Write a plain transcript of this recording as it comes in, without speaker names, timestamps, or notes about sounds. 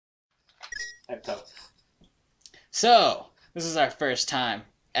So, this is our first time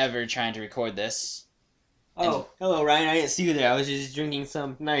ever trying to record this. Oh, hello, Ryan. I didn't see you there. I was just drinking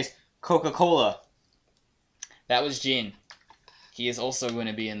some nice Coca-Cola. That was Gene. He is also going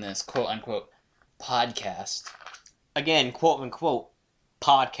to be in this quote-unquote podcast. Again, quote-unquote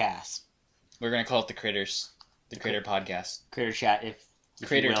podcast. We're going to call it The Critters. The Critter Podcast. Critter chat, if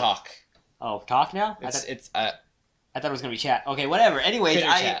Critter Talk. Oh, talk now? I thought it was going to be chat. Okay, whatever. Anyways,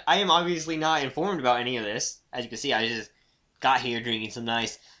 I am obviously not informed about any of this. As you can see, I just got here drinking some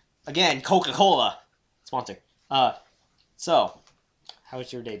nice, again, Coca-Cola. Sponsor. So,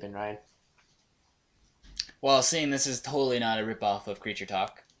 how's your day been, Ryan? Well, seeing this is totally not a ripoff of Creature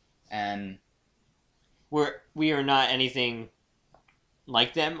Talk, and we are not anything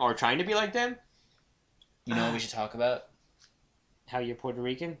like them or trying to be like them. You know what we should talk about? How you're Puerto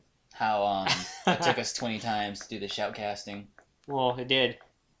Rican? How it took us 20 times to do the shoutcasting. Well, it did,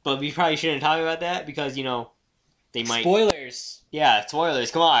 but we probably shouldn't talk about that because they might. Spoilers. Yeah,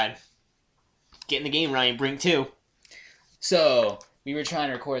 spoilers. Come on, get in the game, Ryan. Bring 2. So we were trying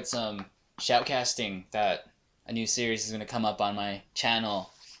to record some shoutcasting that a new series is going to come up on my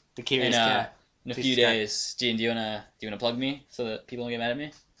channel. The Curious Cat. In a few days. Gene, do you wanna plug me so that people don't get mad at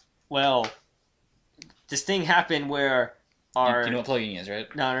me? Well, this thing happened where you know what plugging is,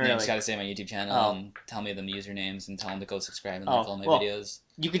 right? No, you just gotta say my YouTube channel and tell me the usernames and tell them to go subscribe and like all my videos.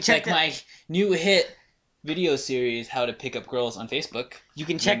 You can check my new hit video series, How to Pick Up Girls on Facebook. You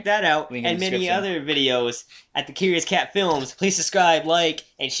can check that out and many other videos at the Curious Cat Films. Please subscribe, like,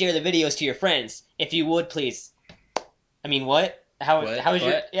 and share the videos to your friends if you would, please. I mean, what? How is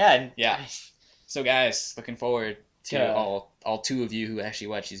your yeah? So guys, looking forward to all 2 of you who actually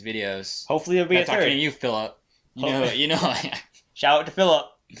watch these videos. Hopefully there'll be a third. Talking to you, Philip. You know. Shout out to Philip.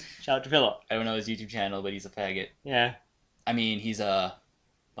 I don't know his YouTube channel, but he's a faggot. Yeah. I mean, he's a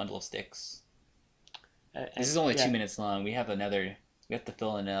bundle of sticks. This is only 2 minutes long. We have to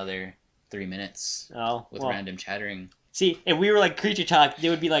fill in another 3 minutes. With random chattering. See, if we were like Creature Talk, it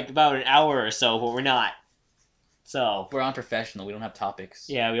would be like about an hour or so, but we're not. So we're unprofessional. We don't have topics.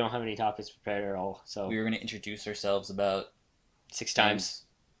 Yeah, we don't have any topics prepared at all. So we were going to introduce ourselves about 6 times.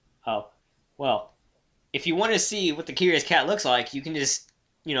 Oh, well, if you want to see what the Curious Cat looks like, you can just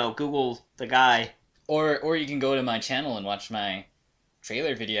Google the guy, or you can go to my channel and watch my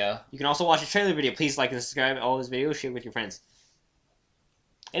trailer video. You can also watch a trailer video. Please like and subscribe all his videos. Share with your friends.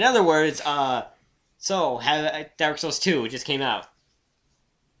 In other words, Dark Souls 2 just came out.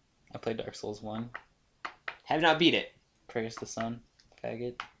 I played Dark Souls 1. Have not beat it. Praise the sun,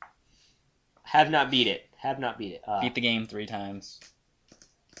 faggot. Have not beat it. Beat the game 3 times.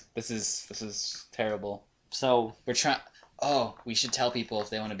 This is terrible. So we're trying. Oh, we should tell people if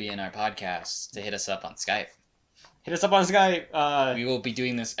they want to be in our podcast to hit us up on Skype. Hit us up on Skype. We will be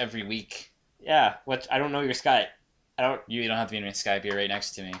doing this every week. Yeah. I don't know your Skype. You don't have to be in my Skype. You're right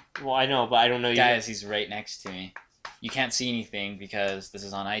next to me. Well, I know, but I don't know you. Guys, he's right next to me. You can't see anything because this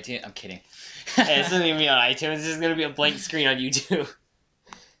is on iTunes. I'm kidding. Hey, it's not gonna be on iTunes. This is gonna be a blank screen on YouTube.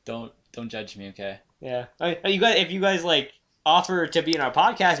 Don't judge me, okay? Yeah. If you guys offer to be in our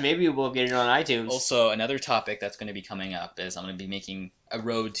podcast, maybe we'll get it on iTunes. Also, another topic that's going to be coming up is I'm going to be making a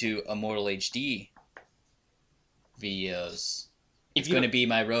Road to Immortal HD videos. It's going to be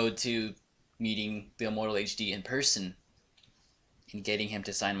my road to meeting the Immortal HD in person and getting him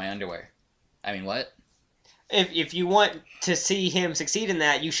to sign my underwear. I mean, what? If you want to see him succeed in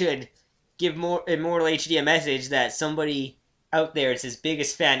that, you should give Immortal HD a message that somebody out there is his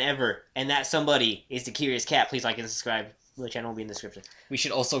biggest fan ever, and that somebody is the Curious Cat. Please like and subscribe. The channel will be in the description. We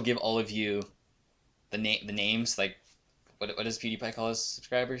should also give all of you the names. Like, what does PewDiePie call his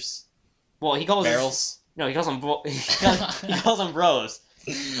subscribers? Well, he calls barrels. No, he calls them he calls them bros.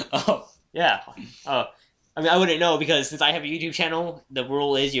 Oh yeah. Oh. I mean, I wouldn't know because since I have a YouTube channel, the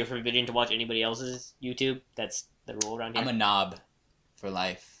rule is you're forbidden to watch anybody else's YouTube. That's the rule around here. I'm a knob for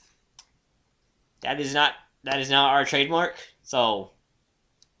life. That is not our trademark, so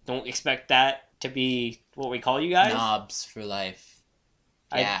don't expect that to be what we call you guys. Knobs for life.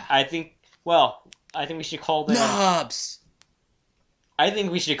 Yeah. I think we should call them knobs. I think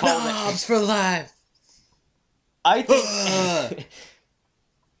we should call them knobs for life. I think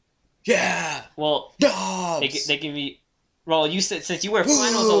yeah. Well, knobs. They can be. Well, you said since you wear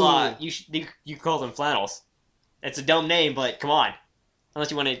flannels a lot, you call them flannels. It's a dumb name, but come on. Unless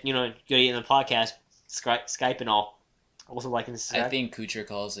you want to, go in the podcast, Skype and all. Also like and subscribe. I think Kucher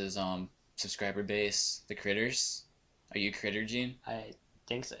calls his subscriber base the Critters. Are you a Critter, Gene? I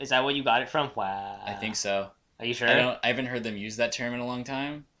think so. Is that what you got it from? Wow. I think so. Are you sure? I haven't heard them use that term in a long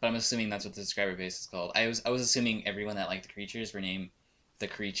time, but I'm assuming that's what the subscriber base is called. I was assuming everyone that liked the Creatures were named the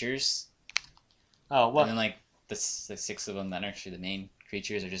Creatures. Oh, what? And then like the 6 of them that are actually the main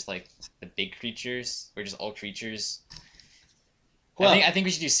creatures are just like the big creatures. We're just all creatures. Well, I think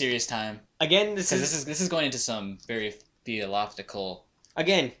we should do serious time again. This is going into some very theological.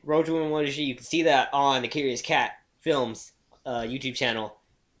 Again, Road to Immortality. You can see that on the Curious Cat Films YouTube channel.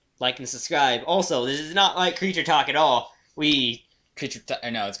 Like and subscribe. Also, this is not like Creature Talk at all. No,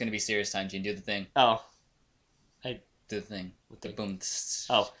 it's going to be serious time. Gene, do the thing. Oh, do the thing with the boom.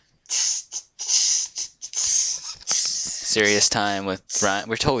 Oh. Serious time with Ryan.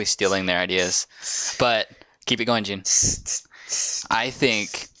 We're totally stealing their ideas, but keep it going, Gene. I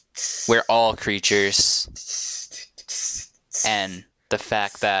think we're all creatures, and the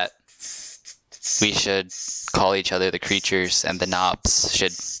fact that we should call each other the creatures and the knobs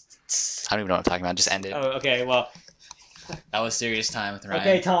should... I don't even know what I'm talking about. Just end it. Oh, okay. Well, that was serious time with Ryan.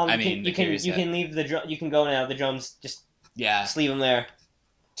 Okay, Tom. You can leave the drum. You can go now. The drums. Just leave them there.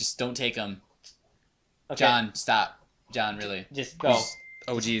 Just don't take them. Okay. John, stop. John, really. Just go.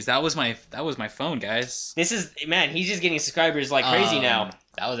 Oh geez, that was my phone, guys. This is he's just getting subscribers like crazy now.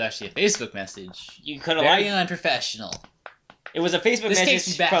 That was actually a Facebook message. You could have very unprofessional. It was a Facebook message. This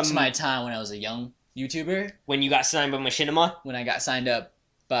takes me back to my time when I was a young YouTuber. When you got signed by Machinima? When I got signed up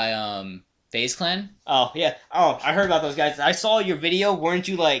by FaZe Clan. Oh yeah. Oh, I heard about those guys. I saw your video. Weren't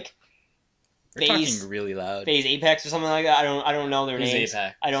you like We're talking really loud. FaZe Apex or something like that? I don't know their names.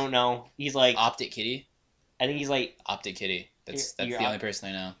 Apex? I don't know. He's like Optic Kitty. I think he's like Optic Kitty. That's the only person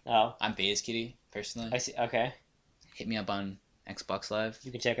I know. Oh. I'm FaZe Kitty, personally. I see. Okay. Hit me up on Xbox Live.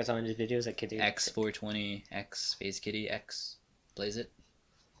 You can check us on his videos at Kitty. X420, X, FaZe Kitty, X. Blaze it.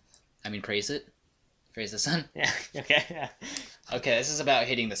 I mean, praise it. Praise the sun. Yeah, okay. Yeah. Okay, this is about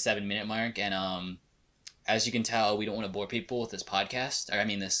hitting the 7-minute mark, and as you can tell, we don't want to bore people with this podcast,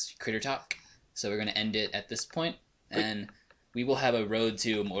 this Critter Talk, so we're going to end it at this point, and we will have a road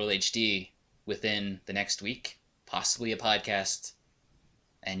to Immortal HD within the next week, possibly a podcast,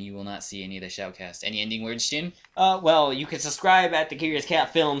 and you will not see any of the shoutcast. Any ending words, Jim? Well, you can subscribe at the Curious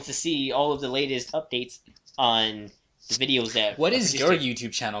Cat Films to see all of the latest updates on the videos that... What is your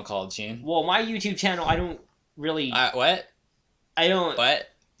YouTube channel called, Gene? Well, my YouTube channel, I don't really... What? I don't... What?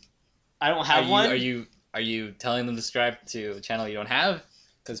 I don't have one. Are you telling them to subscribe to a channel you don't have?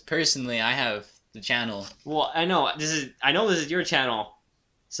 Because personally, I have the channel. Well, I know this is your channel.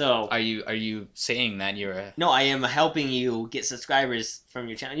 So are you saying that you're a... No, I am helping you get subscribers from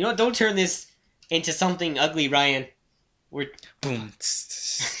your channel. You know, don't turn this into something ugly, Ryan. We're boom.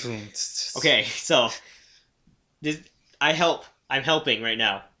 Okay, so I'm helping right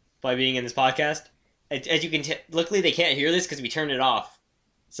now by being in this podcast. As you can luckily they can't hear this because we turned it off.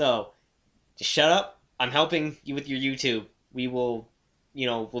 So just shut up. I'm helping you with your YouTube. We will,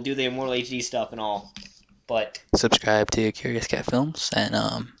 we'll do the Immortal HD stuff and all. But subscribe to Curious Cat Films and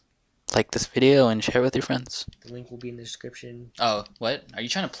like this video and share with your friends. The link will be in the description. Oh, what? Are you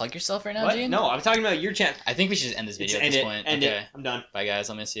trying to plug yourself right now, what? Gene? No, I'm talking about your channel. I think we should just end this video at this point. End it. I'm done. Bye guys,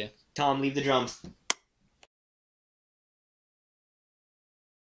 I'll miss you. Tom, leave the drums.